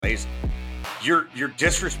families, you're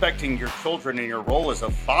disrespecting your children and your role as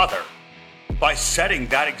a father by setting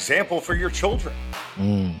that example for your children.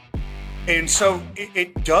 And so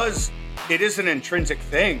it is an intrinsic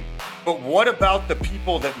thing. But what about the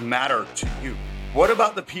people that matter to you? What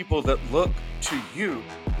about the people that look to you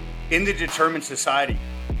in the determined society,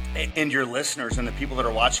 and your listeners and the people that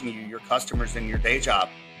are watching you, your customers in your day job?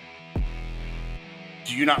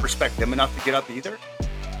 Do you not respect them enough to get up either?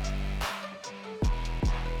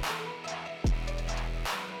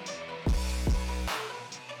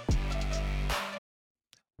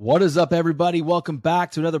 What is up, everybody? Welcome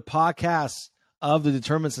back to another podcast of the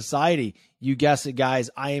Determined Society. You guessed it, guys.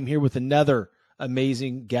 I am here with another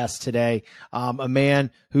amazing guest today. A man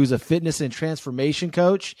who's a fitness and transformation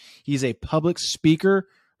coach. He's a public speaker,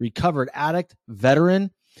 recovered addict, veteran.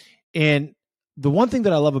 And the one thing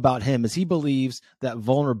that I love about him is he believes that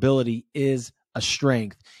vulnerability is a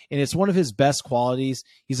strength. And it's one of his best qualities.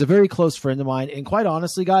 He's a very close friend of mine. And quite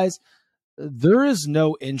honestly, guys, there is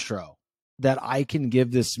no intro that I can give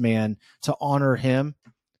this man to honor him,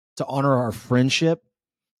 to honor our friendship,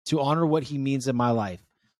 to honor what he means in my life.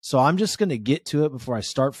 So I'm just going to get to it before I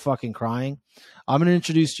start fucking crying. I'm going to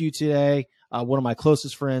introduce to you today one of my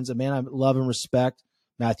closest friends, a man I love and respect,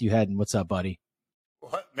 Matthew Headden. What's up, buddy?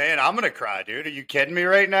 What, man? I'm going to cry, dude. Are you kidding me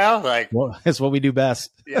right now? Well, it's what we do best.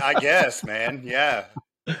 Yeah, I guess, man. Yeah.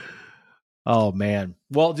 Oh, man.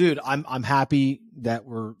 Well, dude, I'm happy that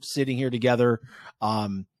we're sitting here together.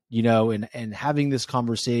 And having this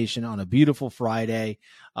conversation on a beautiful Friday.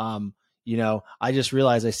 I just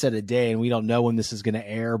realized I said a day and we don't know when this is going to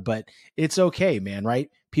air, but it's okay, man, right?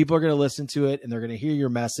 People are going to listen to it and they're going to hear your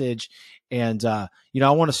message. And, I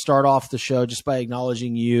want to start off the show just by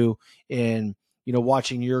acknowledging you and,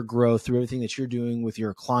 watching your growth through everything that you're doing with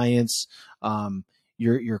your clients,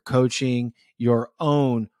 your coaching, your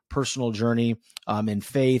own personal journey, in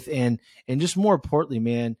faith, and just more importantly,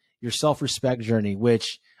 man, your self-respect journey,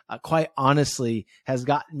 which quite honestly has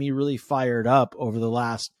gotten me really fired up over the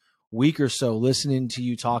last week or so, listening to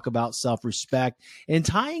you talk about self-respect and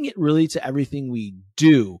tying it really to everything we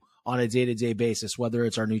do on a day-to-day basis, whether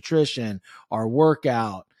it's our nutrition, our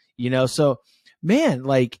workout, so man,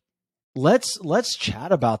 let's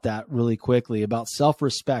chat about that really quickly, about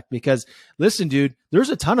self-respect, because listen, dude, there's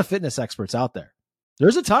a ton of fitness experts out there.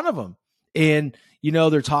 There's a ton of them. And,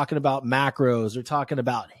 they're talking about macros. They're talking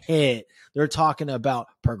about HIIT. They're talking about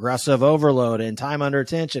progressive overload and time under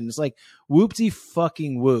tension. It's like whoopty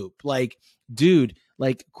fucking whoop. Dude,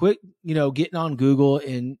 quit, getting on Google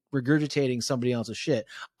and regurgitating somebody else's shit.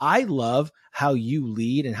 I love how you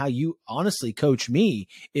lead and how you honestly coach me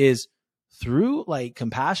is through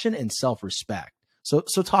compassion and self-respect. So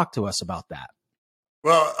talk to us about that.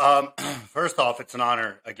 Well, first off, it's an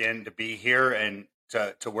honor again to be here and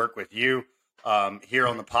to work with you here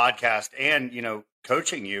on the podcast and,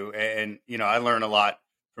 coaching you. And, I learn a lot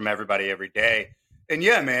from everybody every day. And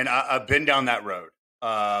yeah, man, I've been down that road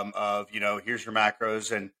of, here's your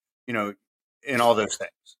macros and, and all those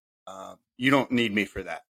things. You don't need me for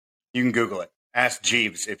that. You can Google it. Ask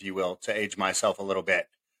Jeeves, if you will, to age myself a little bit.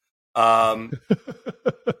 A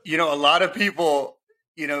lot of people,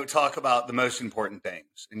 talk about the most important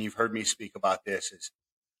things. And you've heard me speak about this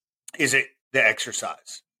is it the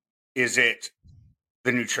exercise? Is it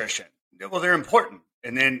the nutrition? Well, they're important.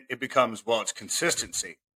 And then it becomes, it's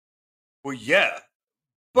consistency. Well, yeah,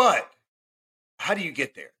 but how do you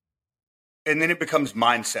get there? And then it becomes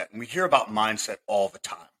mindset. And we hear about mindset all the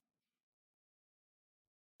time.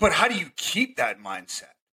 But how do you keep that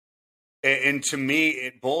mindset? And to me,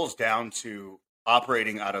 it boils down to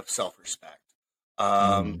operating out of self-respect.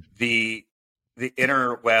 The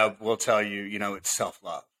interweb will tell you, it's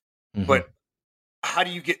self-love. Mm-hmm. But how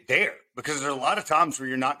do you get there? Because there's a lot of times where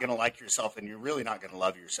you're not going to like yourself and you're really not going to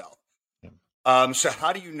love yourself. Yeah. So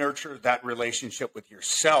how do you nurture that relationship with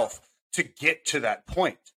yourself to get to that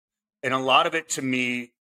point? And a lot of it to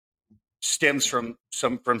me stems from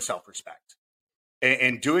self-respect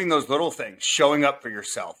and doing those little things, showing up for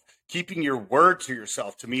yourself, keeping your word to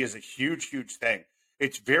yourself to me is a huge, huge thing.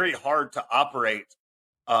 It's very hard to operate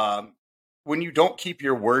when you don't keep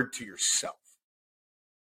your word to yourself.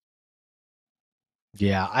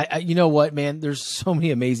 Yeah. I you know what, man, there's so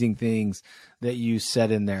many amazing things that you said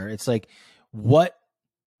in there. It's like, what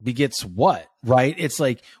begets what, right? It's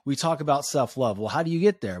like, we talk about self-love. Well, how do you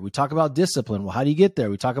get there? We talk about discipline. Well, how do you get there?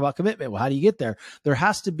 We talk about commitment. Well, how do you get there? There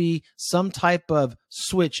has to be some type of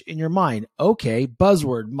switch in your mind. Okay.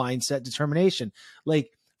 Buzzword, mindset, determination.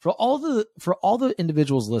 For all the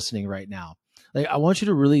individuals listening right now, I want you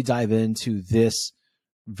to really dive into this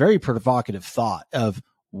very provocative thought of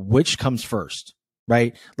which comes first,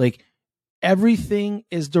 right? everything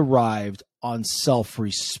is derived on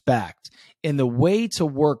self-respect. And the way to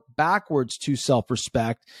work backwards to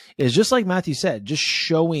self-respect is just like Matthew said, just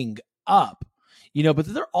showing up, but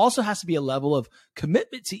there also has to be a level of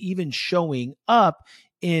commitment to even showing up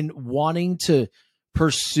in wanting to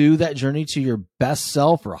pursue that journey to your best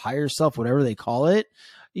self or higher self, whatever they call it.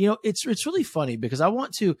 It's really funny because I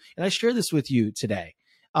want to, and I share this with you today.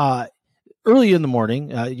 Early in the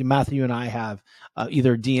morning, Matthew and I have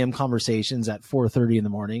either DM conversations at 4:30 in the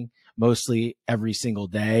morning, mostly every single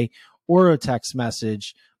day, or a text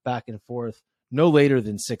message back and forth no later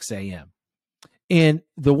than 6 a.m. And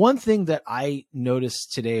the one thing that I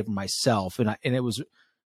noticed today of myself, and it was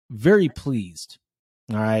very pleased,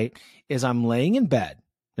 all right, is I'm laying in bed.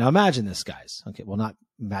 Now imagine this, guys. Okay, well, not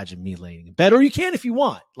imagine me laying in bed, or you can if you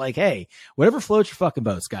want. Like, hey, whatever floats your fucking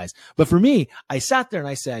boats, guys. But for me, I sat there and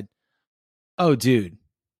I said, oh, dude,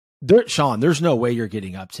 Sean, there's no way you're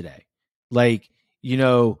getting up today. Like,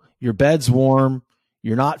 your bed's warm.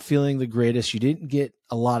 You're not feeling the greatest. You didn't get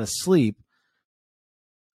a lot of sleep.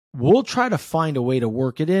 We'll try to find a way to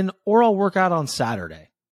work it in, or I'll work out on Saturday.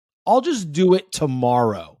 I'll just do it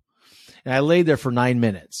tomorrow. And I laid there for 9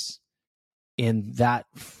 minutes. And that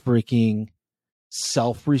freaking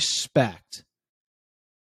self-respect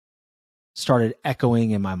started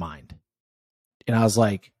echoing in my mind. And I was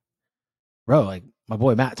like, bro, like my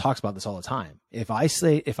boy Matt talks about this all the time. If I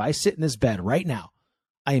sit in this bed right now,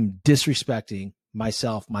 I am disrespecting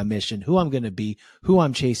myself, my mission, who I'm going to be, who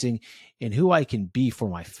I'm chasing, and who I can be for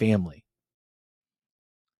my family.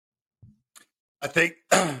 I think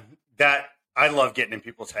that I love getting in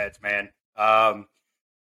people's heads, man.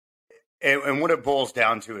 And what it boils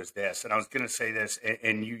down to is this, and I was going to say this,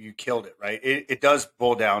 and you killed it, right? It does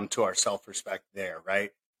boil down to our self-respect there,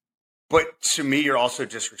 right? But to me, you're also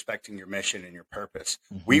disrespecting your mission and your purpose.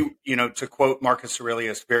 Mm-hmm. We, to quote Marcus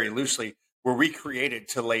Aurelius very loosely, were we created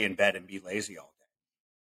to lay in bed and be lazy all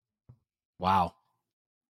day? Wow.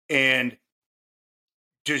 And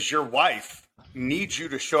does your wife need you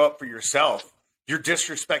to show up for yourself? You're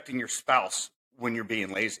disrespecting your spouse when you're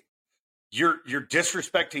being lazy. You're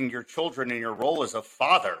disrespecting your children and your role as a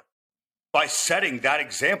father by setting that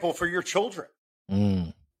example for your children.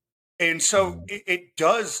 Mm. And so it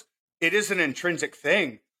is an intrinsic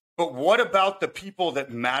thing, but what about the people that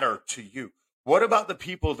matter to you? What about the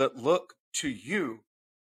people that look to you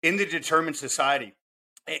in the determined society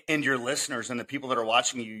and your listeners and the people that are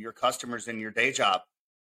watching you, your customers in your day job?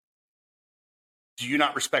 Do you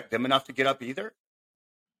not respect them enough to get up either?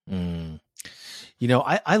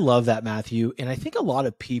 I love that, Matthew. And I think a lot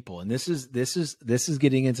of people, and this is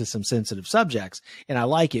getting into some sensitive subjects, and I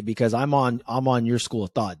like it because I'm on your school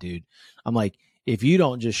of thought, dude. I'm like, if you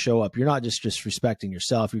don't just show up, you're not just disrespecting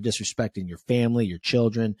yourself, you're disrespecting your family, your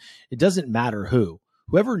children. It doesn't matter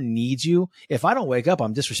whoever needs you. If I don't wake up,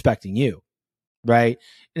 I'm disrespecting you. Right.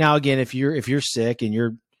 Now, again, if you're sick and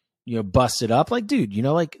you're, busted up, like, dude,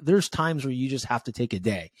 like there's times where you just have to take a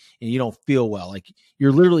day and you don't feel well. Like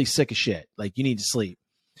you're literally sick of shit. Like you need to sleep.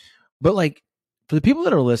 But like for the people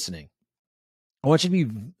that are listening, I want you to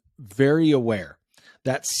be very aware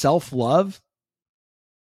that self-love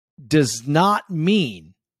does not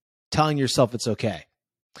mean telling yourself it's okay.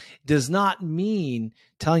 Does not mean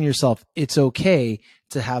telling yourself it's okay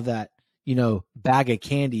to have that, bag of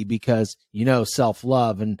candy because,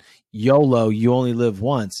 self-love and YOLO, you only live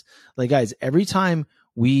once. Like, guys, every time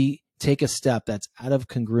we take a step that's out of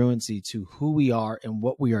congruency to who we are and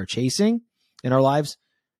what we are chasing in our lives,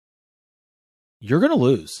 you're going to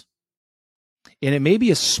lose. And it may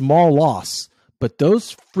be a small loss, but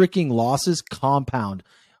those freaking losses compound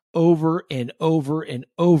over and over and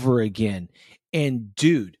over again. And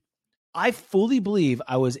dude, I fully believe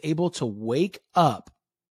I was able to wake up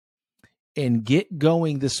and get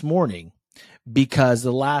going this morning because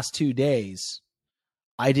the last 2 days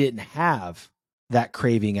I didn't have that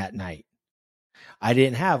craving at night. I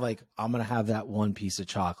didn't have like, I'm going to have that one piece of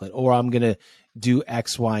chocolate or I'm going to do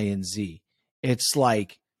X, Y, and Z. It's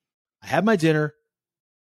like I had my dinner.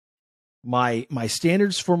 My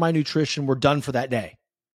standards for my nutrition were done for that day.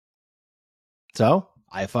 So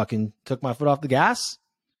I fucking took my foot off the gas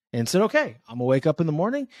and said, okay, I'm gonna wake up in the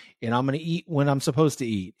morning and I'm going to eat when I'm supposed to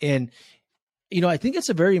eat. And, I think it's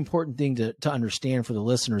a very important thing to understand for the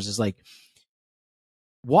listeners is like,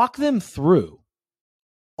 walk them through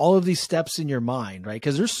all of these steps in your mind, right?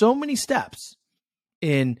 Because there's so many steps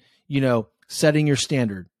in, setting your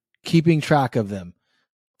standard, keeping track of them,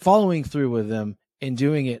 following through with them and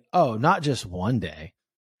doing it. Oh, not just one day,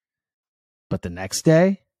 but the next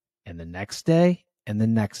day and the next day and the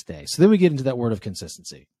next day. So then we get into that word of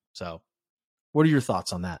consistency. So what are your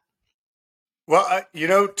thoughts on that? Well,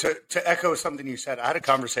 to echo something you said, I had a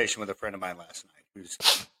conversation with a friend of mine last night who's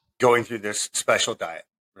going through this special diet,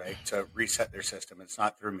 right, to reset their system. It's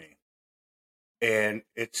not through me, and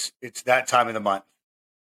it's that time of the month,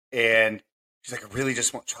 and she's like, "I really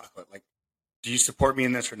just want chocolate. Like, do you support me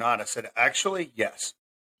in this or not?" I said, "Actually, yes."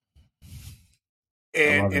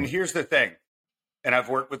 And here's the thing, and I've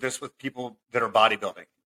worked with this with people that are bodybuilding,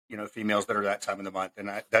 females that are that time of the month,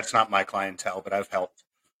 and that's not my clientele, but I've helped.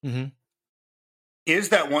 Mm-hmm. Is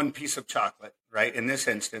that one piece of chocolate, right, in this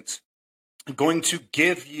instance, going to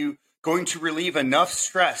relieve enough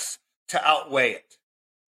stress to outweigh it?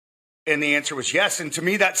 And the answer was yes. And to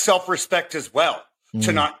me, that's self-respect as well,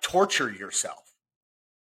 to not torture yourself,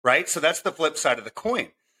 right? So that's the flip side of the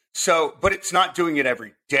coin. So, but it's not doing it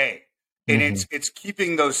every day. And it's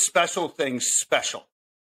keeping those special things special,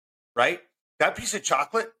 right? That piece of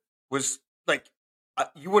chocolate was like,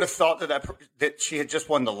 you would have thought that she had just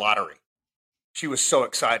won the lottery. She was so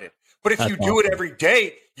excited. But if you do it every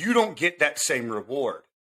day, you don't get that same reward.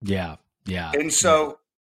 Yeah. Yeah. And so,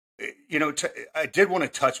 I did want to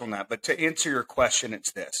touch on that, but to answer your question,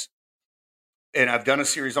 it's this. And I've done a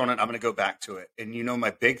series on it. I'm going to go back to it. And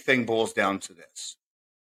my big thing boils down to this: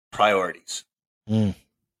 priorities.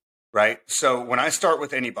 Right? So when I start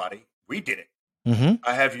with anybody, we did it.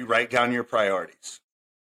 I have you write down your priorities.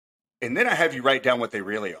 And then I have you write down what they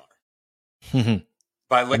really are.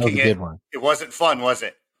 By looking at it. Wasn't fun, was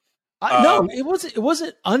it? No, it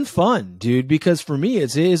wasn't unfun, dude, because for me,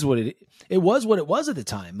 it was what it was at the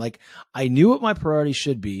time. Like, I knew what my priorities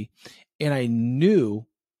should be, and I knew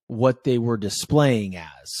what they were displaying as.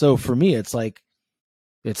 So for me, it's like,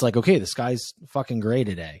 okay, the sky's fucking gray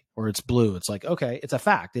today, or it's blue. It's like, okay, it's a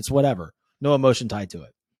fact. It's whatever. No emotion tied to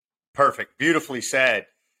it. Perfect. Beautifully said.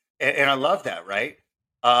 And I love that, right?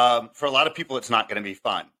 For a lot of people, it's not going to be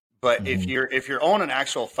fun. But if you're on an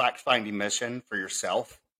actual fact-finding mission for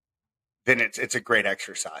yourself, then it's a great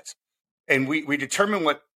exercise. And we determine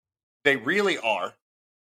what they really are,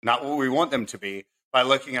 not what we want them to be, by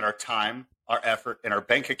looking at our time, our effort, and our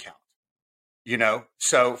bank account.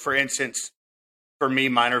 So for instance, for me,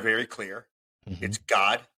 mine are very clear. It's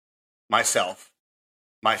God, myself,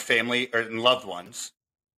 my family and loved ones,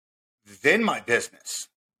 then my business,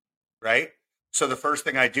 right? So the first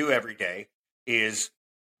thing I do every day is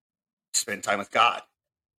spend time with God,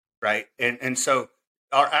 right? And so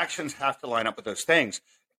our actions have to line up with those things.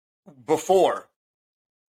 Before,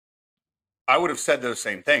 I would have said those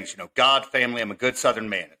same things, God, family, I'm a good Southern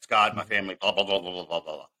man. It's God, my family, blah, blah, blah, blah, blah, blah,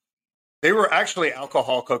 blah. They were actually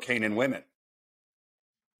alcohol, cocaine, and women.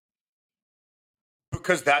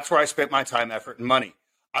 Because that's where I spent my time, effort, and money.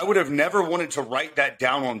 I would have never wanted to write that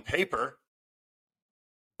down on paper,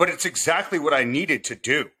 but it's exactly what I needed to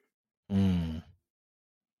do.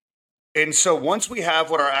 And so once we have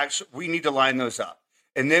what we need to line those up.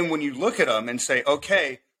 And then when you look at them and say,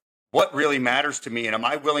 okay, what really matters to me? And am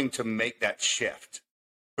I willing to make that shift?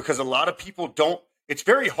 Because a lot of people it's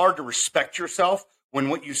very hard to respect yourself when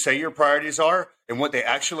what you say your priorities are and what they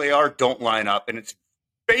actually are don't line up. And it's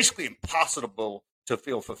basically impossible to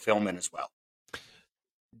feel fulfillment as well.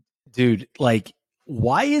 Dude, like,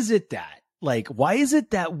 why is it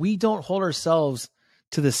that we don't hold ourselves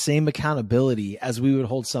to the same accountability as we would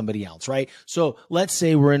hold somebody else, right? So let's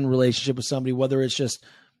say we're in a relationship with somebody, whether it's just,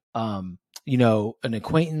 an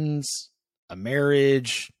acquaintance, a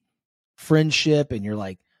marriage, friendship, and you're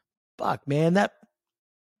like, fuck, man, they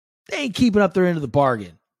ain't keeping up their end of the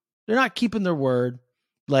bargain. They're not keeping their word.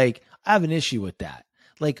 Like, I have an issue with that.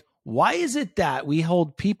 Like, why is it that we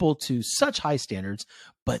hold people to such high standards,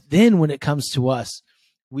 but then when it comes to us,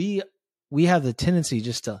 we have the tendency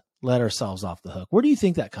just to let ourselves off the hook? Where do you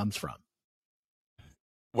think that comes from?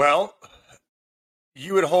 Well,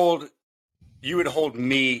 you would hold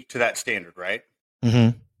me to that standard, right?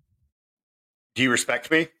 Do you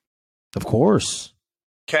respect me? Of course.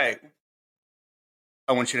 Okay.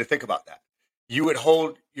 I want you to think about that. You would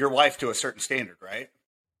hold your wife to a certain standard, right?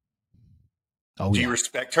 Oh, Do you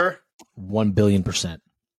respect her? 1,000,000,000%.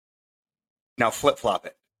 Now flip-flop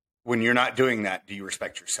it. When you're not doing that, do you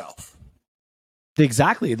respect yourself?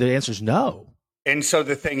 Exactly. The answer is no. And so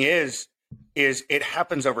the thing is it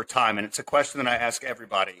happens over time. And it's a question that I ask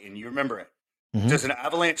everybody, and you remember it. Does an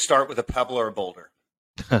avalanche start with a pebble or a boulder?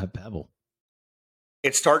 Pebble.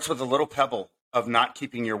 It starts with a little pebble of not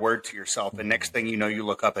keeping your word to yourself. And next thing you know, you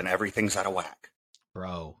look up and everything's out of whack.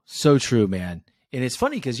 Bro, so true, man. And it's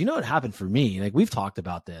funny because what happened for me? Like, we've talked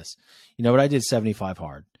about this, but I did 75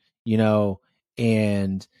 hard,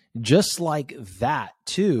 and just like that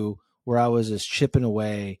too, where I was just chipping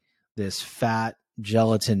away this fat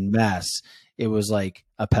gelatin mess, it was like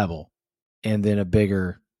a pebble and then a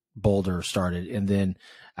bigger Boulder started. And then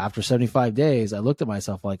after 75 days, I looked at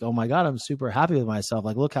myself like, oh my God, I'm super happy with myself.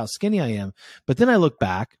 Like, look how skinny I am. But then I look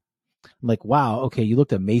back, I'm like, wow, okay, you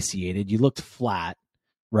looked emaciated. You looked flat,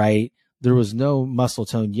 right? There was no muscle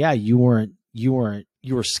tone. Yeah, you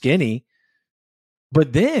were skinny.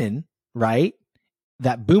 But then, right,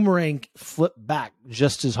 that boomerang flipped back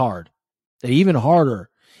just as hard, even harder.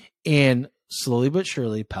 And slowly but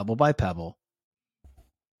surely, pebble by pebble,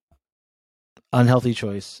 unhealthy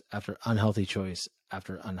choice after unhealthy choice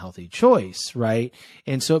after unhealthy choice, right?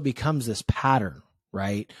 And so it becomes this pattern,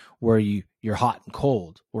 right? Where you're hot and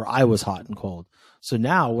cold, where I was hot and cold. So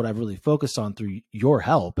now what I've really focused on through your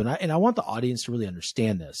help, and I want the audience to really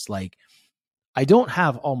understand this, like, I don't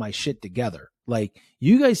have all my shit together. Like,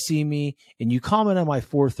 you guys see me and you comment on my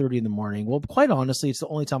 4:30 in the morning. Well, quite honestly, it's the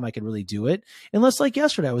only time I could really do it. Unless, like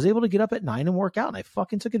yesterday, I was able to get up at 9 and work out, and I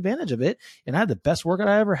fucking took advantage of it. And I had the best workout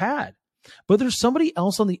I ever had. But there's somebody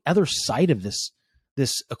else on the other side of this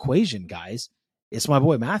equation, guys. It's my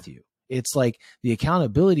boy Matthew. It's like the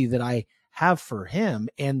accountability that I have for him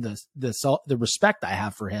and the respect I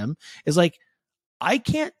have for him is like, I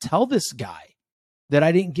can't tell this guy that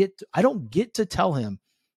I don't get to tell him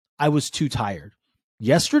I was too tired.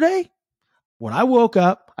 Yesterday, when I woke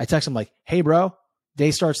up, I texted him like, hey bro,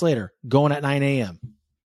 day starts later, going at 9 a.m.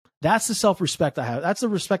 That's the self-respect I have. That's the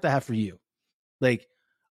respect I have for you. Like,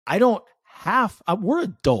 we're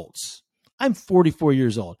adults. I'm 44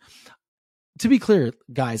 years old. To be clear,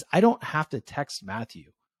 guys, I don't have to text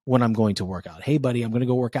Matthew when I'm going to work out. Hey buddy, I'm going to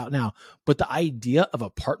go work out now. But the idea of a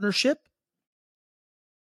partnership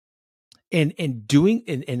and doing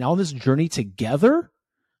and on this journey together,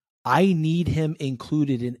 I need him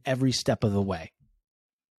included in every step of the way.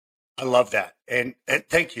 I love that. And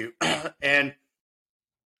thank you. And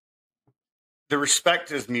the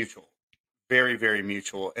respect is mutual, very, very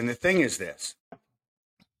mutual. And the thing is this,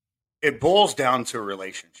 it boils down to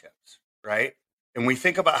relationships, right? And we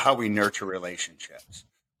think about how we nurture relationships.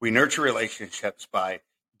 We nurture relationships by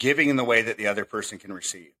giving in the way that the other person can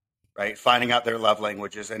receive, right? Finding out their love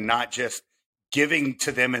languages and not just giving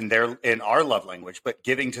to them in our love language, but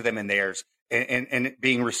giving to them in theirs and it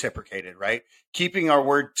being reciprocated, right? Keeping our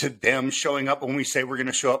word to them, showing up when we say we're going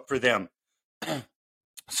to show up for them.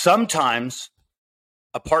 Sometimes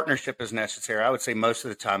a partnership is necessary. I would say most of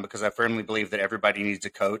the time, because I firmly believe that everybody needs a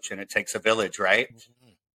coach and it takes a village, right? Mm-hmm.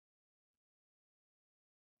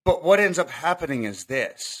 But what ends up happening is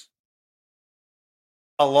this.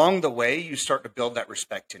 Along the way, you start to build that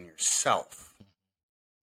respect in yourself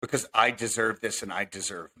because I deserve this and I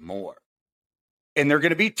deserve more. And there are going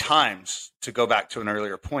to be times, to go back to an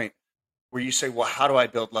earlier point, where you say, well, how do I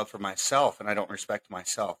build love for myself and I don't respect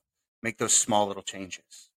myself? Make those small little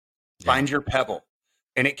changes. Yeah. Find your pebble.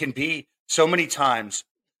 And it can be so many times,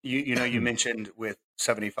 you mentioned with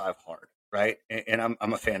 75 Hard, right? And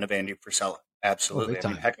I'm a fan of Andy Frisella. Absolutely. I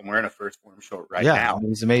mean, heck, I'm wearing a First Form short right now. Yeah,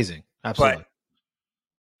 he's amazing. Absolutely. But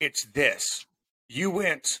it's this. You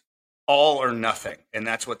went all or nothing, and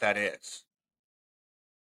that's what that is.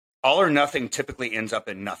 All or nothing typically ends up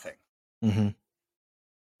in nothing. Mm-hmm.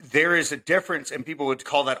 There is a difference, and people would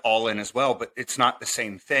call that all in as well, but it's not the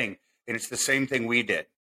same thing. And it's the same thing we did.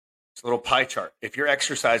 It's a little pie chart. If your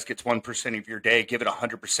exercise gets 1% of your day, give it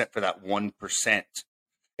 100% for that 1%.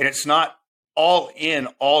 And it's not all in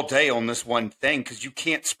all day on this one thing because you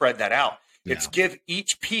can't spread that out. Yeah. It's give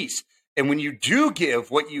each piece. And when you do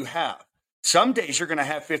give what you have, some days you're going to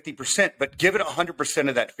have 50%, but give it 100%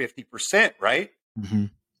 of that 50%, right? Mm-hmm.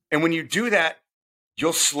 And when you do that,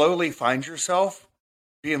 you'll slowly find yourself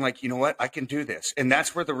being like, you know what, I can do this. And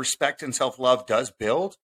that's where the respect and self-love does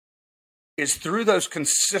build, is through those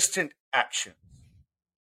consistent actions.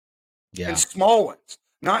 Yeah. And small ones.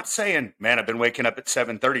 Not saying, man, I've been waking up at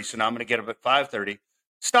 7:30, so now I'm going to get up at 5:30.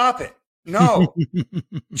 Stop it. No.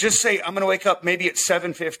 Just say, I'm going to wake up maybe at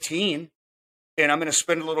 7:15, and I'm going to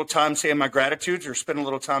spend a little time saying my gratitudes or spend a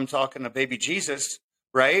little time talking to baby Jesus,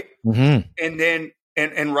 right? Mm-hmm. And then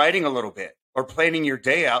and writing a little bit or planning your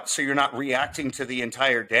day out so you're not reacting to the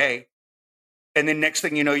entire day. And then next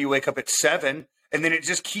thing you know, you wake up at 7, and then it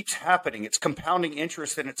just keeps happening. It's compounding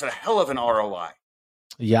interest, and it's a hell of an ROI.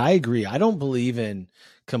 Yeah, I agree. I don't believe in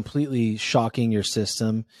completely shocking your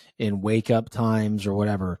system in wake up times or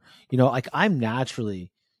whatever. You know, like I'm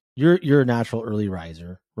naturally, you're a natural early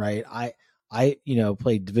riser, right? I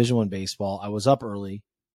played Division I baseball. I was up early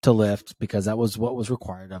to lift because that was what was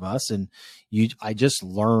required of us. And I just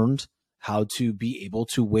learned how to be able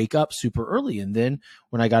to wake up super early. And then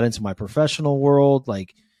when I got into my professional world,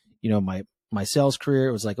 like, my sales career,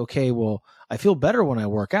 it was like, okay, well, I feel better when I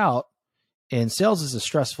work out, and sales is a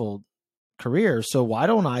stressful career. So why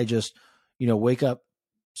don't I just, wake up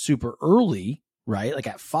super early, right? Like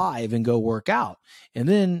at 5 and go work out. And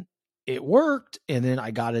then it worked. And then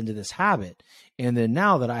I got into this habit. And then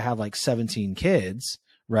now that I have like 17 kids,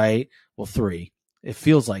 right? Well, 3, it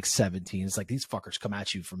feels like 17. It's like these fuckers come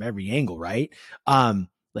at you from every angle, right?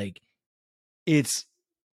 Like it's,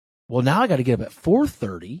 well, now I got to get up at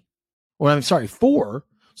 4:30, or I'm sorry, 4.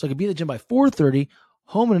 So I could be at the gym by 4:30,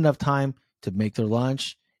 home in enough time to make their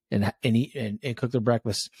lunch and eat and cook their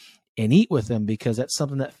breakfast and eat with them, because that's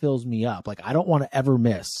something that fills me up. Like I don't want to ever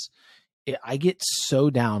miss it. I get so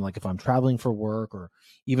down. Like if I'm traveling for work or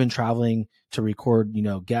even traveling to record,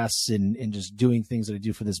 guests and just doing things that I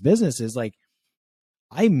do for this business, is like,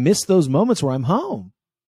 I miss those moments where I'm home.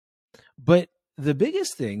 But the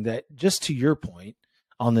biggest thing that, just to your point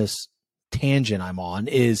on this tangent I'm on,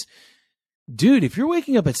 is, dude, if you're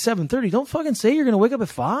waking up at 7:30, don't fucking say you're going to wake up at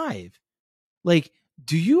 5. Like,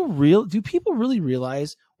 do people really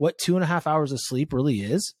realize what 2.5 hours of sleep really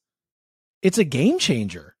is? It's a game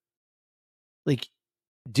changer. Like,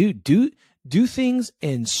 dude, do things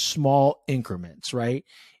in small increments, right?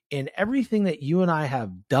 And everything that you and I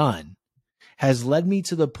have done has led me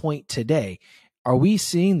to the point today. Are we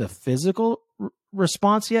seeing the physical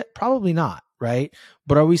response yet? Probably not, right?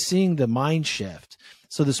 But are we seeing the mind shift?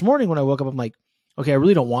 So this morning when I woke up, I'm like, okay, I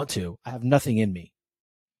really don't want to. I have nothing in me.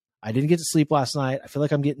 I didn't get to sleep last night. I feel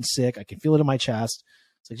like I'm getting sick. I can feel it in my chest.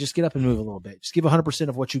 It's like, just get up and move a little bit. Just give 100%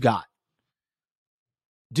 of what you got.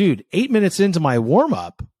 Dude, 8 minutes into my warm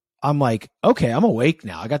up, I'm like, okay, I'm awake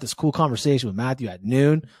now. I got this cool conversation with Matthew at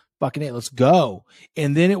noon. Fucking A, let's go.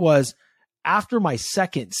 And then it was after my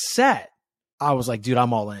second set, I was like, dude,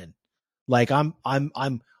 I'm all in. Like I'm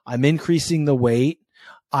increasing the weight.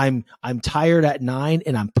 I'm tired at 9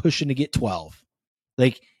 and I'm pushing to get 12.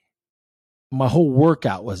 Like my whole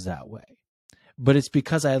workout was that way. But it's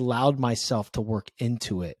because I allowed myself to work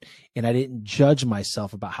into it and I didn't judge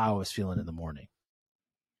myself about how I was feeling in the morning.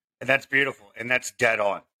 And that's beautiful. And that's dead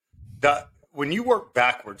on. When you work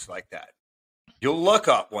backwards like that, you'll look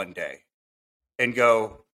up one day and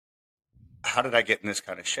go, how did I get in this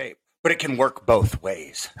kind of shape? But it can work both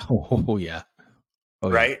ways. Oh, yeah.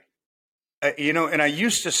 Right? Yeah. And I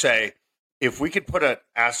used to say, if we could put a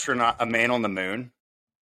man on the moon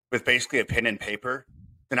with basically a pen and paper,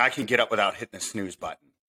 then I can get up without hitting the snooze button.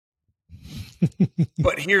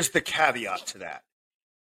 But here's the caveat to that.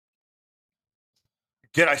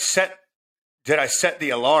 Did I set the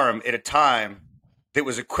alarm at a time that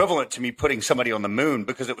was equivalent to me putting somebody on the moon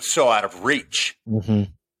because it was so out of reach?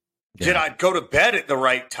 Mm-hmm. Yeah. Did I go to bed at the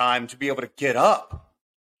right time to be able to get up?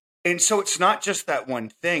 And so it's not just that one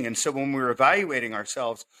thing. And so when we're evaluating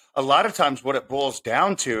ourselves, a lot of times what it boils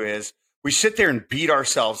down to is we sit there and beat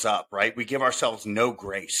ourselves up, right? We give ourselves no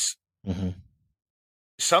grace. Mm-hmm.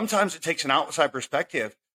 Sometimes it takes an outside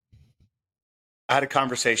perspective. I had a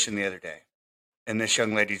conversation the other day, and this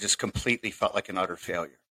young lady just completely felt like an utter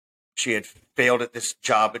failure. She had failed at this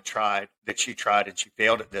job that she tried, and she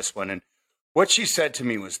failed at this one. And what she said to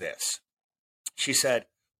me was this. She said,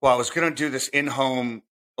 well, I was going to do this in-home,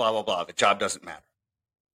 blah, blah, blah. The job doesn't matter.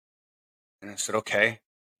 And I said, okay.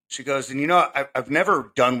 She goes, and I've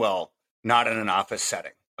never done well not in an office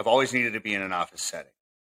setting. I've always needed to be in an office setting.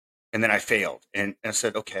 And then I failed. And I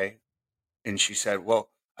said, okay. And she said, well,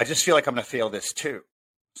 I just feel like I'm going to fail this too.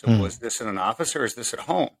 So was this in an office or is this at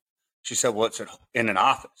home? She said, well, it's in an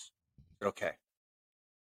office. I said, okay.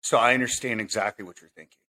 So I understand exactly what you're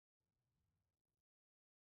thinking.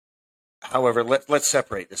 However, let's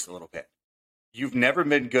separate this a little bit. You've never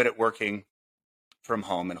been good at working from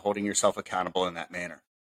home and holding yourself accountable in that manner.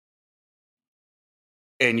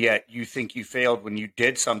 And yet you think you failed when you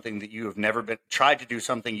did something that you have never tried to do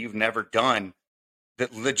something you've never done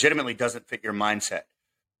that legitimately doesn't fit your mindset.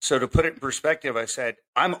 So to put it in perspective, I said,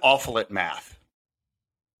 I'm awful at math.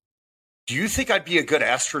 Do you think I'd be a good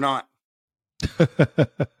astronaut?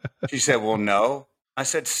 She said, well, no. I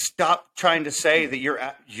said, stop trying to say that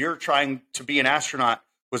you're trying to be an astronaut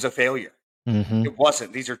was a failure. Mm-hmm. It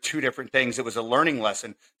wasn't. These are two different things. It was a learning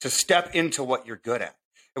lesson to step into what you're good at.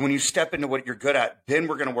 And when you step into what you're good at, then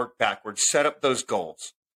we're going to work backwards, set up those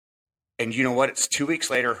goals. And you know what? It's 2 weeks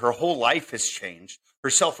later. Her whole life has changed. Her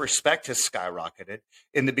self-respect has skyrocketed.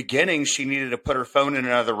 In the beginning, she needed to put her phone in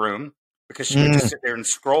another room because she would just sit there and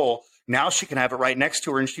scroll. Now she can have it right next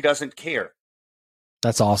to her and she doesn't care.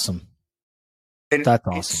 That's awesome. And that's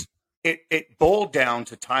awesome. It boiled down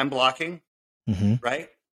to time blocking, right?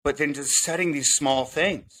 But then just setting these small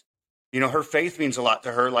things. Her faith means a lot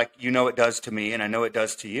to her, like it does to me, and I know it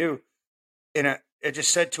does to you. And I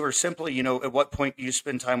just said to her simply, at what point do you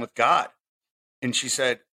spend time with God? And she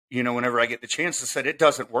said, whenever I get the chance, I said, it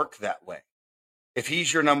doesn't work that way. If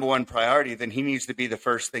he's your number one priority, then he needs to be the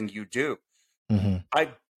first thing you do.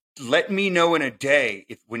 Let me know in a day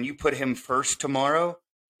if when you put him first tomorrow,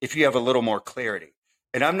 if you have a little more clarity.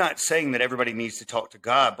 And I'm not saying that everybody needs to talk to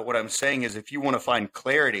God, but what I'm saying is if you want to find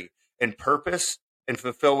clarity and purpose and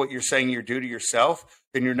fulfill what you're saying you're due to yourself,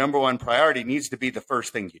 then your number one priority needs to be the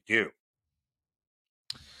first thing you do.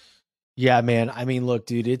 Yeah, man. I mean, look,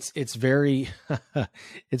 dude, it's very,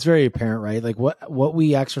 it's very apparent, right? Like what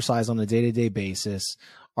we exercise on a day-to-day basis,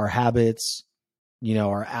 our habits,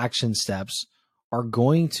 our action steps are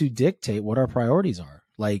going to dictate what our priorities are.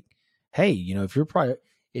 Like, hey,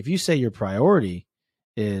 if you say your priority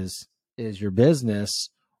is your business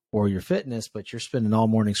or your fitness, but you're spending all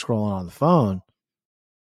morning scrolling on the phone,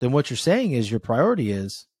 then what you're saying is your priority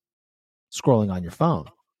is scrolling on your phone.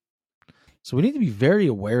 So we need to be very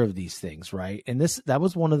aware of these things, right? And that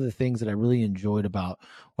was one of the things that I really enjoyed about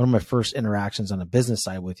one of my first interactions on the business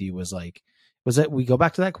side with you was that we go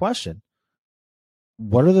back to that question.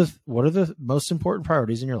 What are the most important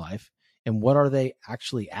priorities in your life, and what are they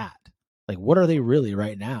actually at? Like, what are they really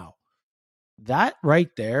right now? That right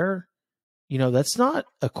there, that's not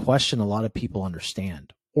a question a lot of people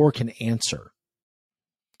understand or can answer.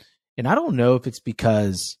 And I don't know if it's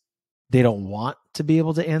because they don't want to be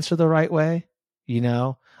able to answer the right way.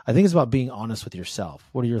 I think it's about being honest with yourself.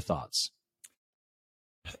 What are your thoughts?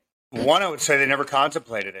 One, I would say they never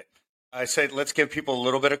contemplated it. I said, let's give people a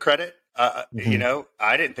little bit of credit. I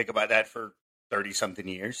didn't think about that for 30 something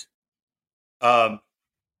years. And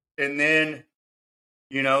then,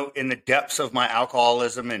 in the depths of my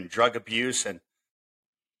alcoholism and drug abuse and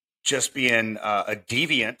just being a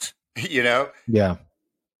deviant, Yeah.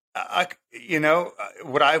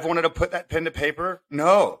 Would I have wanted to put that pen to paper?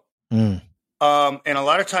 No. And a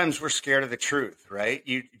lot of times we're scared of the truth, right?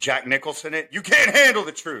 Jack Nicholson it, you can't handle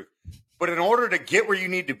the truth. But in order to get where you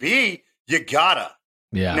need to be, you gotta.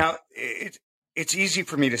 Yeah. Now, it's easy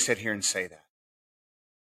for me to sit here and say that.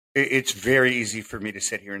 It's very easy for me to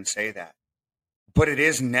sit here and say that. But it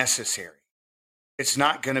is necessary. It's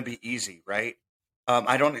not going to be easy, right?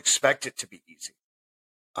 I don't expect it to be easy.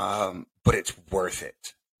 But it's worth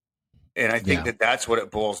it. And I think that's what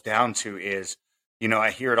it boils down to is,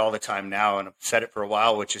 I hear it all the time now, and I've said it for a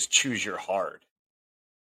while, which is choose your hard.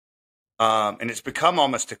 And it's become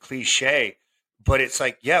almost a cliche, but it's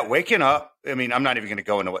like, waking up. I mean, I'm not even going to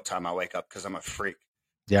go into what time I wake up because I'm a freak.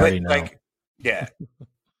 Yeah, I already know.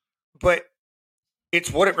 But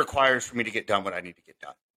it's what it requires for me to get done what I need to get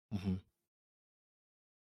done. Mm-hmm.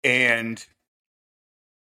 And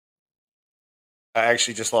I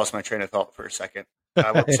actually just lost my train of thought for a second.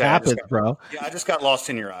 It happens, bro. Yeah, I just got lost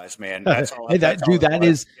in your eyes, man. That's all. That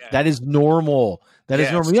is normal. That is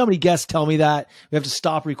normal. You know how many guests tell me that we have to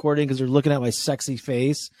stop recording because they're looking at my sexy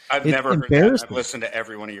face? I've never heard that. I've listened to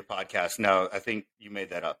every one of your podcasts. No, I think you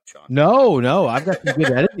made that up, Sean. No, I've got some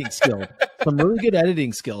good editing skills. Some really good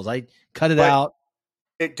editing skills. I cut it out.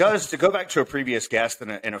 It does. To go back to a previous guest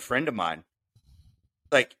and a friend of mine,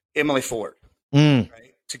 like Emily Ford,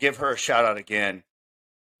 right? To give her a shout out again.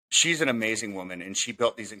 She's an amazing woman, and she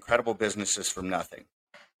built these incredible businesses from nothing.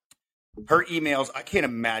 Her emails, I can't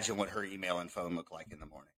imagine what her email and phone look like in the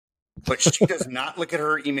morning. But she does not look at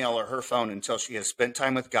her email or her phone until she has spent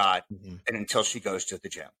time with God and until she goes to the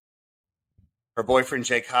gym. Her boyfriend,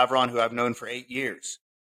 Jake Havron, who I've known for 8 years,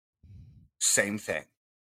 same thing.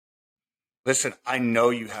 Listen, I know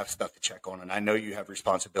you have stuff to check on, and I know you have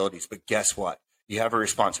responsibilities, but guess what? You have a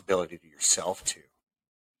responsibility to yourself, too.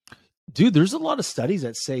 Dude, there's a lot of studies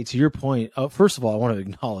that say, to your point, first of all, I want to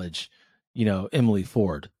acknowledge, Emily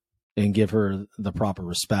Ford and give her the proper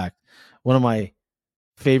respect. One of my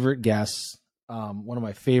favorite guests, one of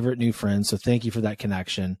my favorite new friends. So thank you for that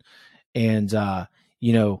connection. And,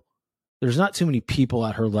 there's not too many people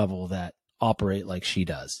at her level that operate like she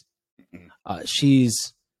does.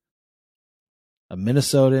 She's a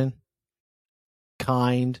Minnesotan,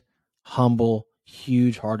 kind, humble,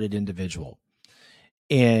 huge-hearted individual.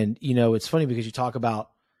 And, it's funny because you talk about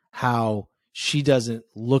how she doesn't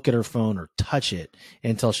look at her phone or touch it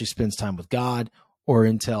until she spends time with God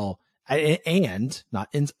and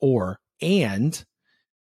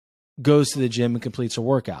goes to the gym and completes her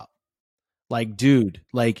workout. Like, dude,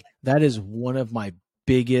 that is one of my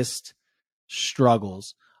biggest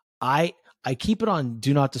struggles. I keep it on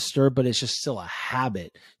do not disturb, but it's just still a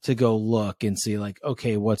habit to go look and see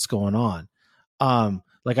okay, what's going on?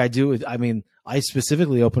 I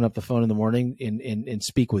specifically open up the phone in the morning and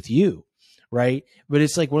speak with you. Right. But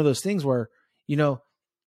it's one of those things where,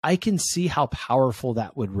 I can see how powerful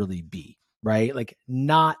that would really be. Right.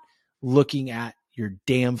 Not looking at your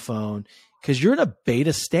damn phone because you're in a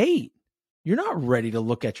beta state. You're not ready to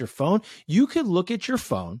look at your phone. You could look at your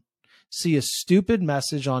phone, see a stupid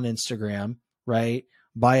message on Instagram, right?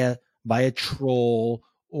 By a troll,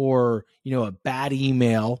 or, a bad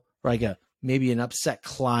email, like maybe an upset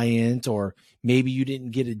client, or maybe you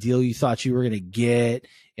didn't get a deal you thought you were going to get,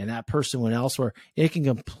 and that person went elsewhere. It can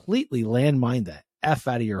completely landmine the F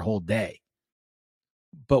out of your whole day.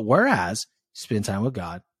 But whereas spend time with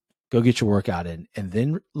God, go get your workout in, and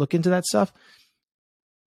then look into that stuff,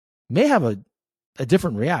 may have a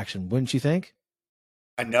different reaction, wouldn't you think?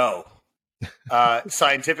 I know.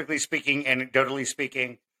 Scientifically speaking, anecdotally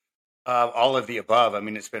speaking, all of the above. I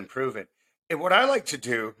mean, it's been proven. And what I like to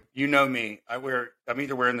do, you know me, I'm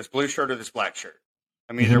either wearing this blue shirt or this black shirt.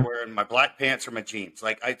 I'm either wearing my black pants or my jeans.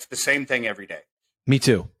 Like, it's the same thing every day. Me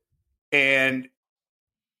too. And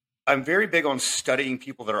I'm very big on studying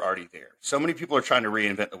people that are already there. So many people are trying to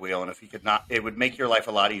reinvent the wheel. And if you could not, it would make your life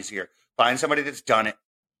a lot easier. Find somebody that's done it,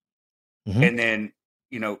 and then,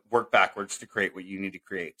 work backwards to create what you need to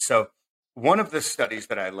create. So one of the studies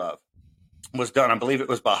that I love was done, I believe it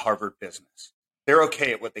was by Harvard Business. They're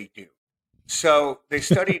okay at what they do. So they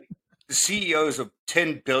studied the CEOs of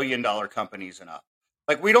 $10 billion companies and up.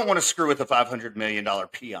 Like, we don't want to screw with the $500 million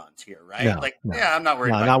peons here, right? No. Yeah, I'm not worried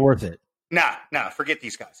about it. Not worth it. Nah, forget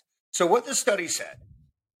these guys. So what the study said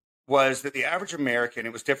was that the average American,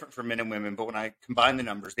 it was different for men and women, but when I combine the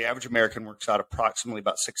numbers, the average American works out approximately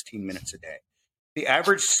about 16 minutes a day. The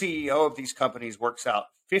average CEO of these companies works out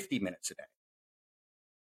 50 minutes a day.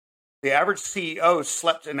 The average CEO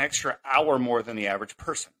slept an extra hour more than the average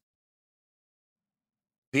person.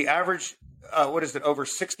 The average, over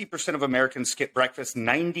 60% of Americans skip breakfast.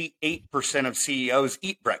 98% of CEOs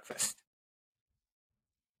eat breakfast.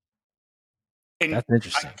 And that's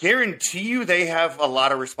interesting. I guarantee you they have a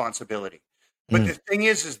lot of responsibility. But the thing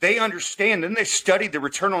is they understand, and they studied the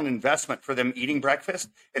return on investment for them eating breakfast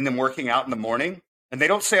and them working out in the morning. And they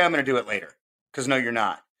don't say, I'm going to do it later, because no, you're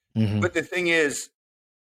not. But the thing is,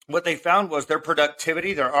 what they found was their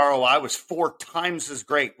productivity, their ROI was 4 times as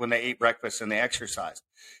great when they ate breakfast and they exercised.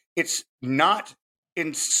 It's not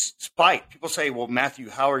in spite. People say, well, Matthew,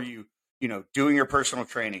 how are you, doing your personal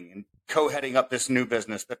training and co-heading up this new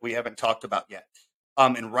business that we haven't talked about yet,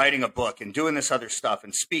 and writing a book and doing this other stuff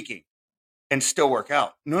and speaking and still work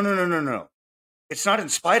out? No. It's not in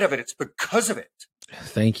spite of it. It's because of it.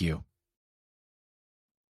 Thank you.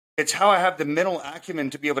 It's how I have the mental acumen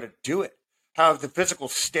to be able to do it. How I have the physical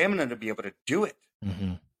stamina to be able to do it.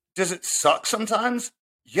 Does it suck sometimes?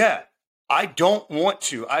 Yeah. I don't want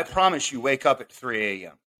to. I promise you, wake up at 3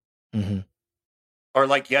 a.m. Or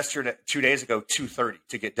like yesterday, 2 days ago, 2:30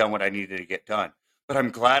 to get done what I needed to get done. But I'm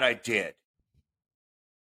glad I did,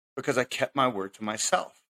 because I kept my word to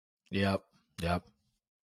myself. Yep.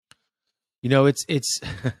 It's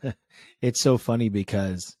it's so funny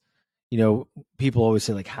because, people always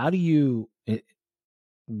say, like, how do you,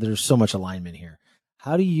 there's so much alignment here.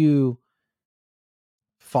 How do you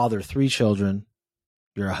father 3 children?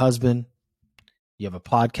 You're a husband, you have a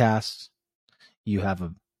podcast, you have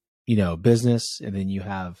a, business, and then you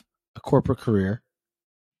have a corporate career,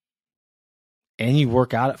 and you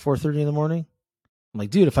work out at 4:30 in the morning. I'm like,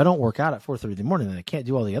 dude, if I don't work out at 4:30 in the morning, then I can't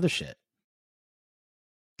do all the other shit.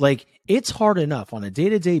 Like, it's hard enough on a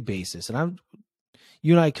day-to-day basis. And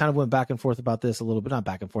you and I kind of went back and forth about this a little bit, not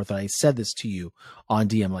back and forth. I said this to you on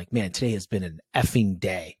DM, like, man, today has been an effing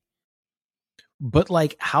day. But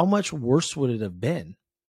like, how much worse would it have been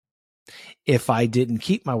if I didn't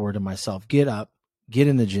keep my word to myself, get up, get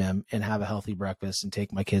in the gym, and have a healthy breakfast and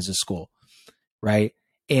take my kids to school, right?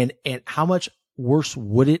 And how much worse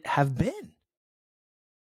would it have been?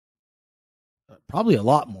 Probably a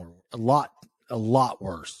lot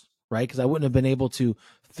worse, right? Because I wouldn't have been able to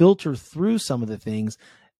filter through some of the things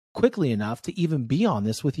quickly enough to even be on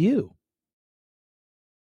this with you.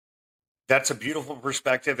 That's a beautiful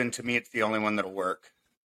perspective, and to me, it's the only one that'll work.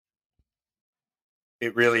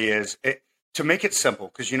 It really is. To make it simple,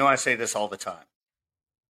 because I say this all the time.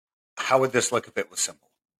 How would this look if it was simple?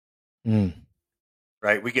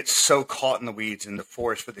 Right? We get so caught in the weeds and the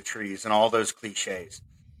forest for the trees and all those cliches.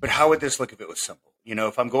 But how would this look if it was simple?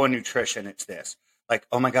 If I'm going nutrition, it's this. Like,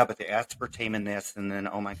 oh my God, but the aspartame in this, and then,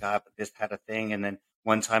 oh my God, but this had a thing, and then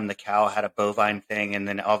one time the cow had a bovine thing, and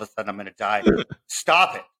then all of a sudden I'm going to die.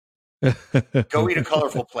 Stop it. Go eat a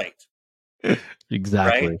colorful plate.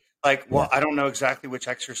 Exactly. Right? Like, well, I don't know exactly which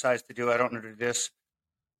exercise to do. I don't know to do this.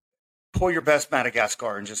 Pull your best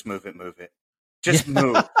Madagascar and just move it. Just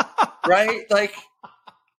move. Right? Like,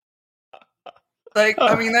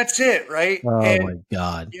 I mean, that's it, right? Oh, and, my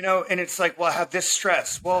God. And it's like, well, I have this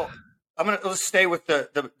stress. Well, let's stay with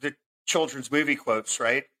the children's movie quotes,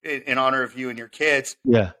 right? In honor of you and your kids.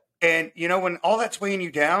 Yeah. And, when all that's weighing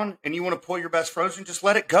you down and you want to pull your best Frozen, just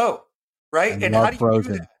let it go. Right. I And how love do you do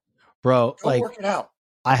Frozen, that? bro. Go work it out.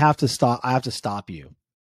 I have to stop you.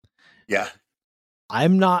 Yeah.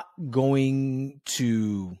 I'm not going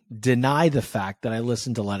to deny the fact that I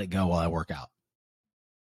listen to Let It Go while I work out.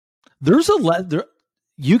 There's there.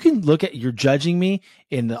 You can look at, you're judging me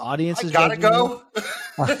in the audience. I gotta go.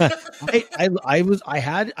 I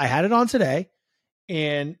had it on today,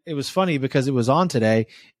 and it was funny because it was on today,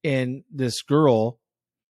 and this girl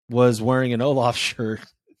was wearing an Olaf shirt,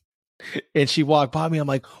 and she walked by me. I'm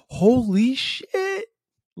like, holy shit.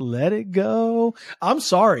 Let It Go. I'm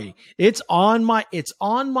sorry. It's on my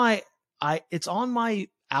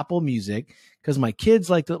Apple Music because my girls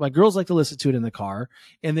like to listen to it in the car.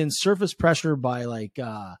 And then Surface Pressure by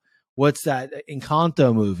what's that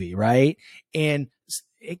Encanto movie, right? And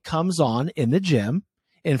it comes on in the gym.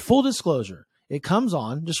 In full disclosure, it comes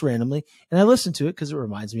on just randomly, and I listen to it because it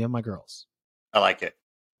reminds me of my girls. I like it.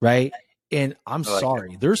 Right? And I'm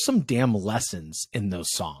sorry. There's some damn lessons in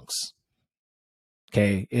those songs.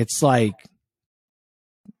 Okay, it's like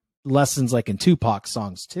lessons like in Tupac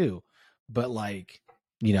songs too, but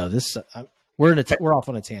this we're off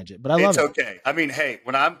on a tangent, but I love it. It's okay. I mean, hey,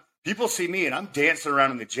 when people see me and I'm dancing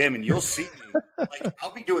around in the gym, and you'll see me like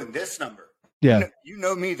I'll be doing this number. Yeah, you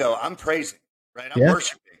know me though. I'm praising, right? I'm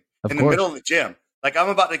worshiping in the middle of the gym. Like I'm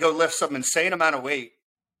about to go lift some insane amount of weight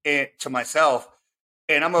to myself,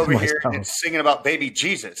 and I'm over here and singing about baby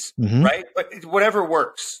Jesus, right? But whatever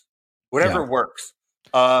works, works.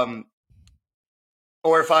 Or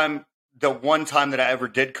if I'm the one time that I ever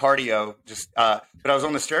did cardio, but I was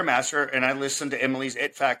on the Stairmaster and I listened to Emily's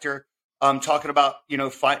It Factor, talking about,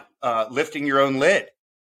 lifting your own lid.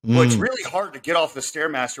 Well, it's really hard to get off the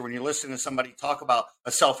Stairmaster when you're listening to somebody talk about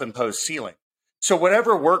a self-imposed ceiling. So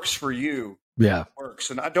whatever works for you, works.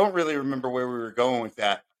 And I don't really remember where we were going with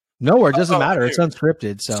that. No, it doesn't matter. It's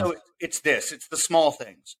unscripted. So it's the small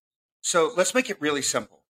things. So let's make it really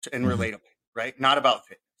simple and relatable, right? Not about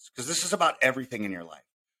fitness, because this is about everything in your life.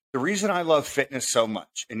 The reason I love fitness so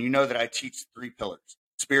much, and you know that I teach 3 pillars: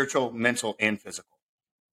 spiritual, mental, and physical.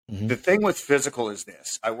 The thing with physical is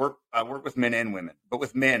this. I work with men and women, but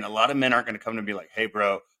with men, a lot of men aren't going to come to me like, hey,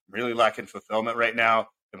 bro, I'm really lacking fulfillment right now,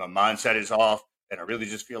 and my mindset is off, and I really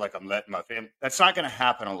just feel like I'm letting my family. That's not going to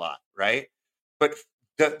happen a lot, right? But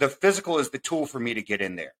the physical is the tool for me to get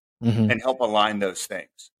in there and help align those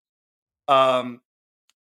things. But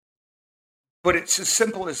it's as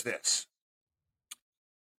simple as this.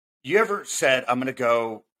 You ever said, I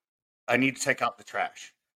need to take out the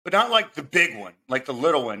trash, but not like the big one, like the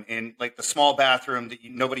little one in like the small bathroom that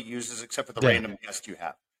nobody uses except for the random guest you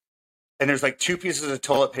have. And there's like 2 pieces of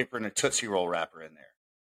toilet paper and a Tootsie Roll wrapper in there.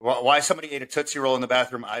 Why somebody ate a Tootsie Roll in the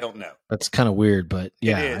bathroom, I don't know. That's kind of weird, but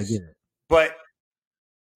yeah, I get it.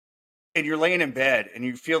 And you're laying in bed and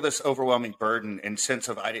you feel this overwhelming burden and sense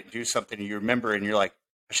of I didn't do something, and you remember and you're like,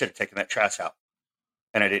 I should have taken that trash out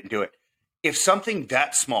and I didn't do it. If something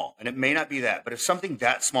that small, and it may not be that, but if something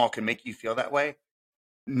that small can make you feel that way,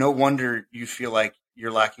 no wonder you feel like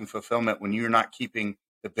you're lacking fulfillment when you're not keeping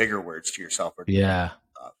the bigger words to yourself.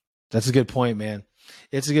 That's a good point, man.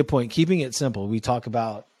 It's a good point. Keeping it simple. We talk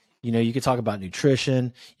about, you can talk about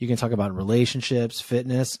nutrition. You can talk about relationships,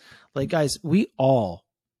 fitness. Like, guys, we all,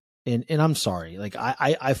 and I'm sorry, like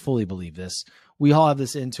I fully believe this. We all have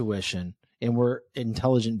this intuition, and we're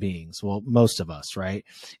intelligent beings. Well, most of us, right?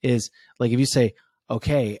 Is like, if you say,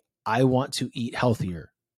 okay, I want to eat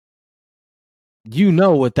healthier, you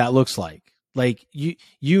know what that looks like. Like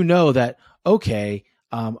you know that, okay,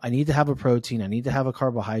 I need to have a protein, I need to have a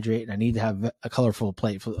carbohydrate, and I need to have a colorful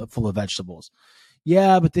plate full of vegetables.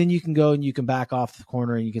 Yeah, but then you can go and you can back off the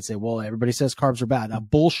corner and you can say, well, everybody says carbs are bad. Now,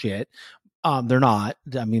 bullshit. They're not.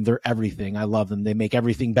 I mean, they're everything. I love them. They make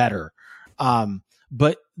everything better.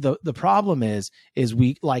 But the problem is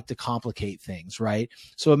we like to complicate things, right?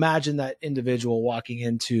 So imagine that individual walking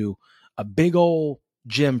into a big old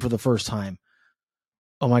gym for the first time.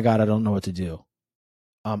 Oh my God, I don't know what to do.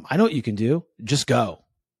 I know what you can do. Just go.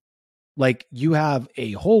 Like, you have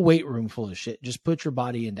a whole weight room full of shit. Just put your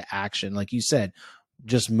body into action. Like you said,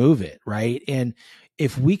 just move it, right? And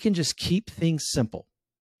if we can just keep things simple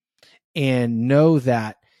and know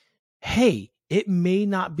that, hey, it may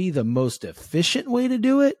not be the most efficient way to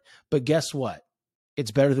do it, but guess what?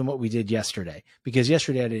 It's better than what we did yesterday, because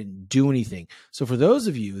yesterday I didn't do anything. So for those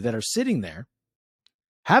of you that are sitting there,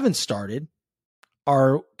 haven't started,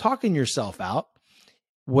 are talking yourself out,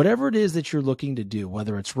 whatever it is that you're looking to do,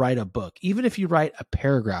 whether it's write a book, even if you write a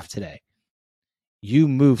paragraph today, you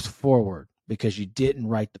moved forward because you didn't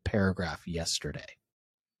write the paragraph yesterday.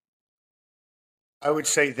 I would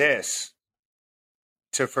say this.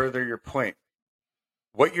 to further your point,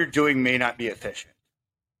 what you're doing may not be efficient,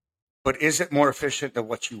 but is it more efficient than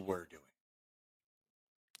what you were doing?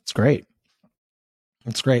 It's great.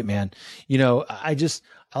 It's great, man. You know, I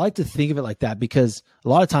like to think of it like that, because a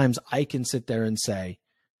lot of times I can sit there and say,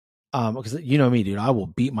 because you know me, dude, I will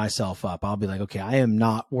beat myself up. I'll be like, okay, I am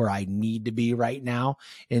not where I need to be right now.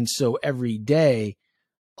 And so every day,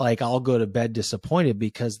 like, I'll go to bed disappointed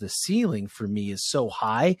because the ceiling for me is so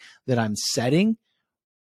high that I'm setting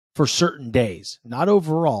for certain days, not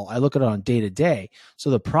overall. I look at it on day to day. So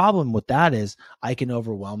the problem with that is I can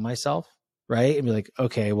overwhelm myself, right? And be like,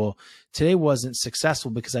 okay, well, today wasn't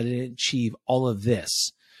successful because I didn't achieve all of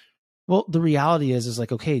this. Well, the reality is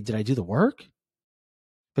like, okay, did I do the work?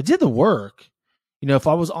 If I did the work, you know, if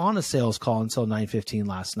I was on a sales call until 9:15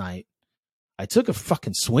 last night, I took a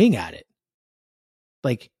fucking swing at it.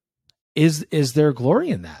 Like, is there glory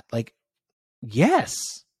in that? Like,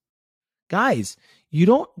 yes. Guys,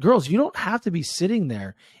 girls, you don't have to be sitting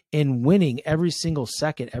there and winning every single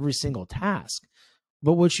second, every single task.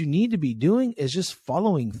 But what you need to be doing is just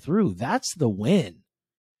following through. That's the win,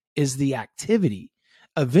 is the activity.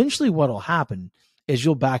 Eventually what'll happen is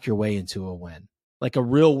you'll back your way into a win, like a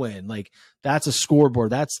real win. Like, that's a scoreboard.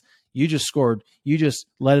 That's, you just scored. You just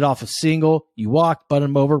let it off a single. You walk, butt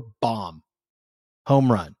them over, bomb, home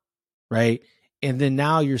run, right? And then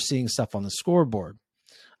now you're seeing stuff on the scoreboard.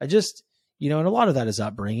 I just, you know, and a lot of that is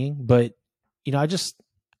upbringing, but, you know,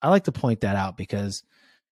 I like to point that out because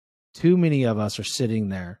too many of us are sitting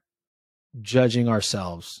there judging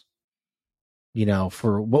ourselves, you know,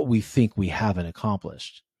 for what we think we haven't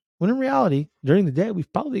accomplished. When in reality, during the day,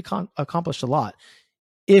 we've probably accomplished a lot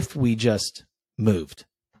if we just moved.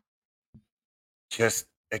 Just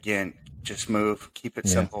move, keep it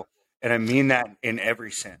simple. And I mean that in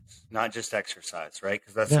every sense, not just exercise, right?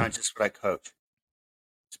 Because that's not just what I coach.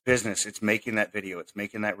 It's business. It's making that video. It's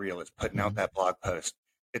making that reel. It's putting out that blog post.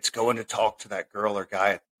 It's going to talk to that girl or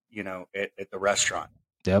guy, you know, at the restaurant.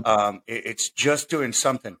 Yep. It's just doing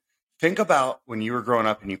something. Think about when you were growing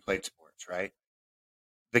up and you played sports, right?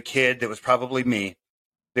 The kid that was probably me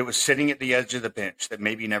that was sitting at the edge of the bench that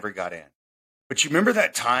maybe never got in. But you remember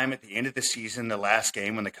that time at the end of the season, the last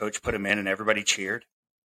game when the coach put him in and everybody cheered?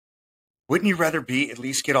 Wouldn't you rather at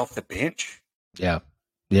least get off the bench? Yeah.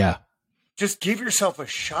 Yeah. Just give yourself a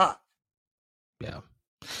shot. Yeah.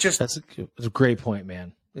 That's a great point,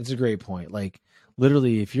 man. It's a great point. Like,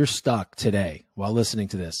 literally, if you're stuck today while listening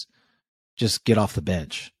to this, just get off the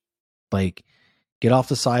bench. Like, get off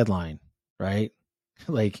the sideline, right?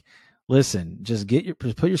 Like, listen, just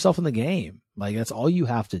put yourself in the game. Like, that's all you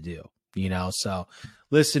have to do, you know? So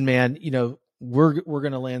listen, man, you know, we're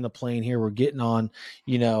going to land the plane here. We're getting on,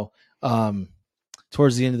 you know,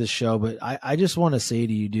 towards the end of the show, but I just want to say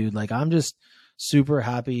to you, dude, like, I'm just super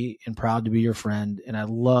happy and proud to be your friend. And I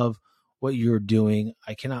love what you're doing.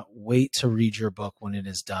 I cannot wait to read your book when it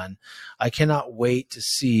is done. I cannot wait to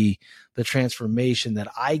see the transformation that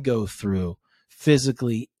I go through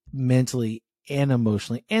physically, mentally, and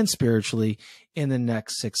emotionally and spiritually in the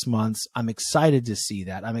next 6 months. I'm excited to see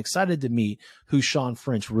that. I'm excited to meet who Sean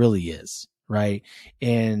French really is, right?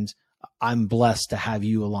 And I'm blessed to have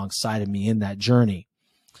you alongside of me in that journey.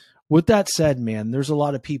 With that said, man, there's a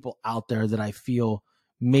lot of people out there that I feel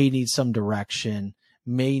may need some direction,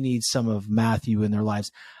 may need some of Matthew in their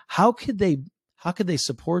lives. How could they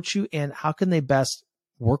support you, and how can they best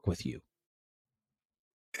work with you?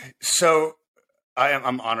 So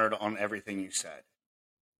I'm honored on everything you said.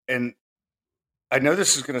 And I know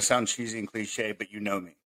this is going to sound cheesy and cliche, but you know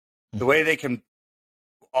me. The way they can,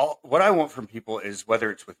 what I want from people is,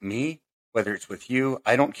 whether it's with me, whether it's with you,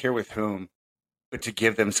 I don't care with whom, but to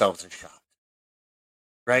give themselves a shot.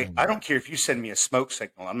 Right? I don't care if you send me a smoke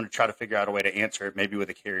signal. I'm going to try to figure out a way to answer it, maybe with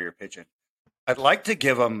a carrier pigeon. I'd like to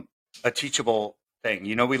give them a teachable thing.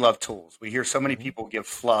 You know, we love tools. We hear so many people give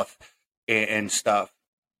fluff and stuff.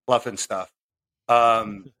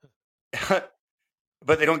 But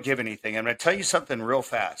they don't give anything. I'm going to tell you something real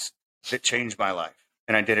fast that changed my life,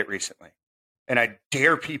 and I did it recently. And I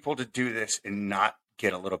dare people to do this and not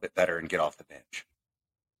get a little bit better and get off the bench.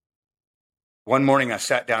 One morning I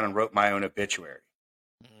sat down and wrote my own obituary.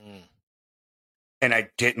 And I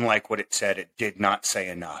didn't like what it said. It did not say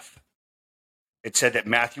enough. It said that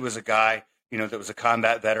Matthew was a guy, you know, that was a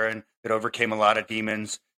combat veteran that overcame a lot of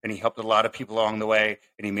demons, and he helped a lot of people along the way,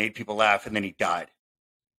 and he made people laugh, and then he died.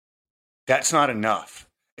 That's not enough.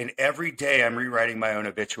 And every day I'm rewriting my own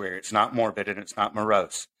obituary. It's not morbid and it's not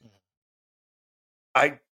morose.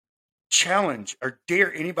 I challenge or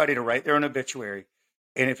dare anybody to write their own obituary.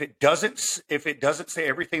 And if it doesn't say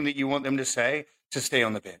everything that you want them to stay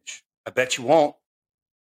on the bench. I bet you won't.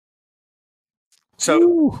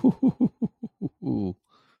 So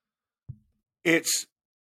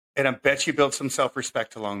and I bet you build some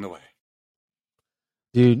self-respect along the way.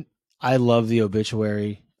 Dude, I love the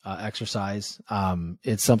obituary exercise.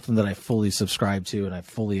 It's something that I fully subscribe to, and I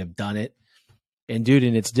fully have done it. And dude,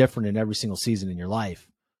 and it's different in every single season in your life.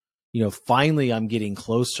 Finally I'm getting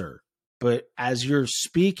closer. But as you're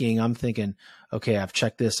speaking, I'm thinking, okay, I've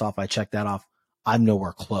checked this off. I checked that off. I'm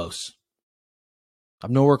nowhere close.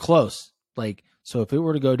 Like, so if it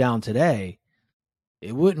were to go down today,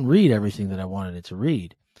 it wouldn't read everything that I wanted it to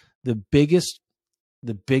read. The biggest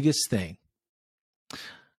thing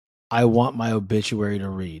I want my obituary to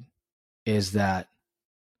read is that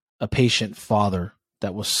a patient father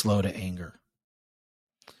that was slow to anger.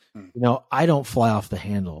 I don't fly off the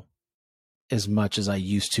handle as much as I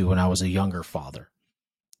used to when I was a younger father.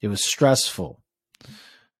 It was stressful.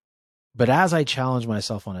 But as I challenge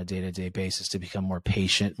myself on a day-to-day basis to become more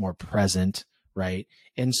patient, more present, right,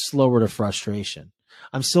 and slower to frustration,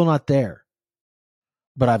 I'm still not there.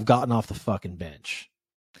 But I've gotten off the fucking bench.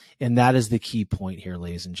 And that is the key point here,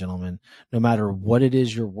 ladies and gentlemen. No matter what it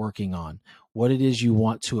is you're working on, what it is you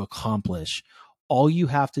want to accomplish, all you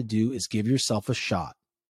have to do is give yourself a shot.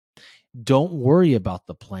 Don't worry about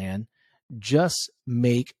the plan. Just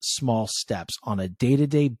make small steps on a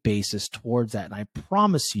day-to-day basis towards that. And I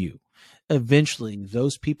promise you, eventually,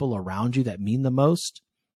 those people around you that mean the most,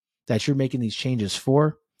 that you're making these changes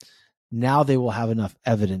for, now they will have enough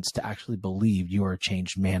evidence to actually believe you are a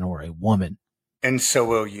changed man or a woman. And so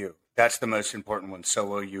will you. That's the most important one. So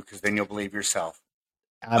will you, because then you'll believe yourself.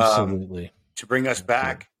 Absolutely. To bring us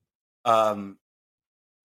back, I'm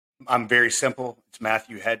very simple. It's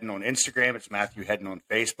Matthew Headden on Instagram. It's Matthew Headden on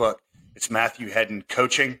Facebook. It's Matthew Headden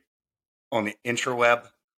Coaching on the interweb.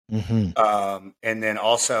 Mm-hmm. And then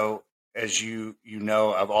also, as you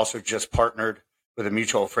know, I've also just partnered with a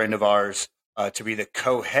mutual friend of ours to be the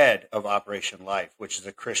co-head of Operation Life, which is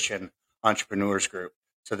a Christian entrepreneurs group.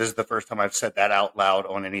 So this is the first time I've said that out loud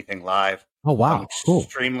on anything live. Oh, wow. Cool.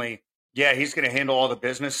 He's going to handle all the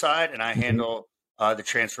business side, and I handle the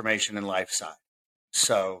transformation and life side.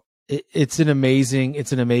 So it's an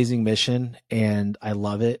amazing mission, and I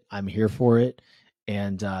love it. I'm here for it.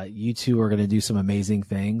 And you two are going to do some amazing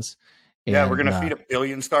things. And, we're going to feed 1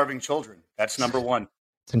 billion starving children. That's number one.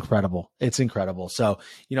 It's incredible. So,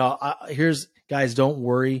 here's, guys, don't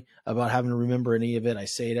worry about having to remember any of it. I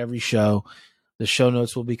say it every show. The show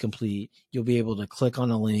notes will be complete. You'll be able to click on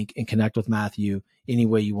a link and connect with Matthew any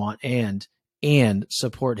way you want, and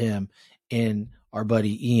support him and our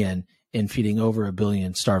buddy Ian in feeding over 1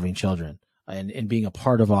 billion starving children and being a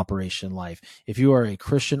part of Operation Life. If you are a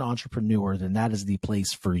Christian entrepreneur, then that is the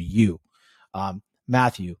place for you.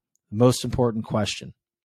 Matthew, most important question.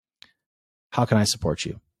 How can I support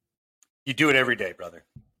you? You do it every day, brother.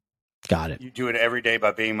 Got it. You do it every day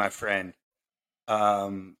by being my friend.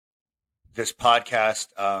 This podcast,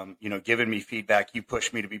 giving me feedback, you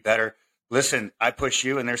push me to be better. Listen, I push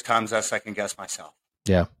you, and there's times I second guess myself.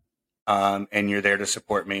 Yeah. And you're there to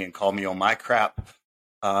support me and call me on my crap.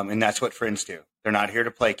 And that's what friends do. They're not here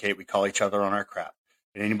to placate. We call each other on our crap.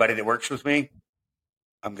 And anybody that works with me,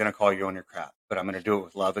 I'm going to call you on your crap, but I'm going to do it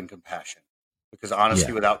with love and compassion, because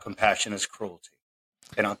honesty without compassion is cruelty.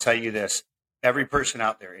 And I'll tell you this, every person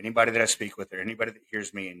out there, anybody that I speak with or anybody that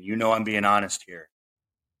hears me, and I'm being honest here,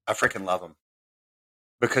 I freaking love them,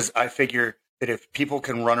 because I figure that if people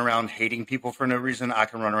can run around hating people for no reason, I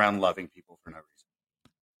can run around loving people for no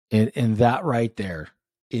reason. And that right there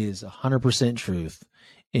is 100% truth.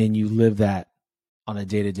 And you live that on a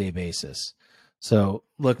day-to-day basis. So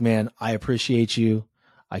look, man, I appreciate you.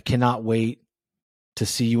 I cannot wait to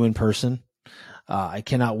see you in person. I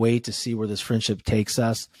cannot wait to see where this friendship takes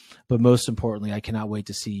us. But most importantly, I cannot wait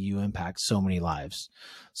to see you impact so many lives.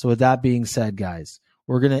 So with that being said, guys,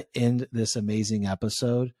 we're going to end this amazing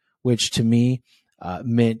episode, which to me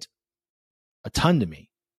meant a ton to me,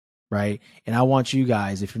 right? And I want you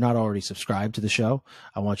guys, if you're not already subscribed to the show,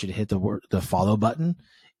 I want you to hit the follow button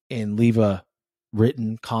and leave a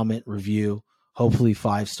written comment review, hopefully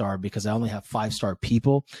 5-star, because I only have 5-star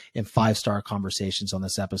people and 5-star conversations on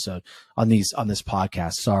this episode, on this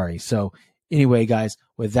podcast. Sorry. So anyway, guys,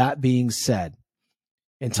 with that being said,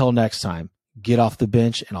 until next time, get off the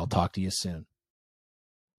bench, and I'll talk to you soon.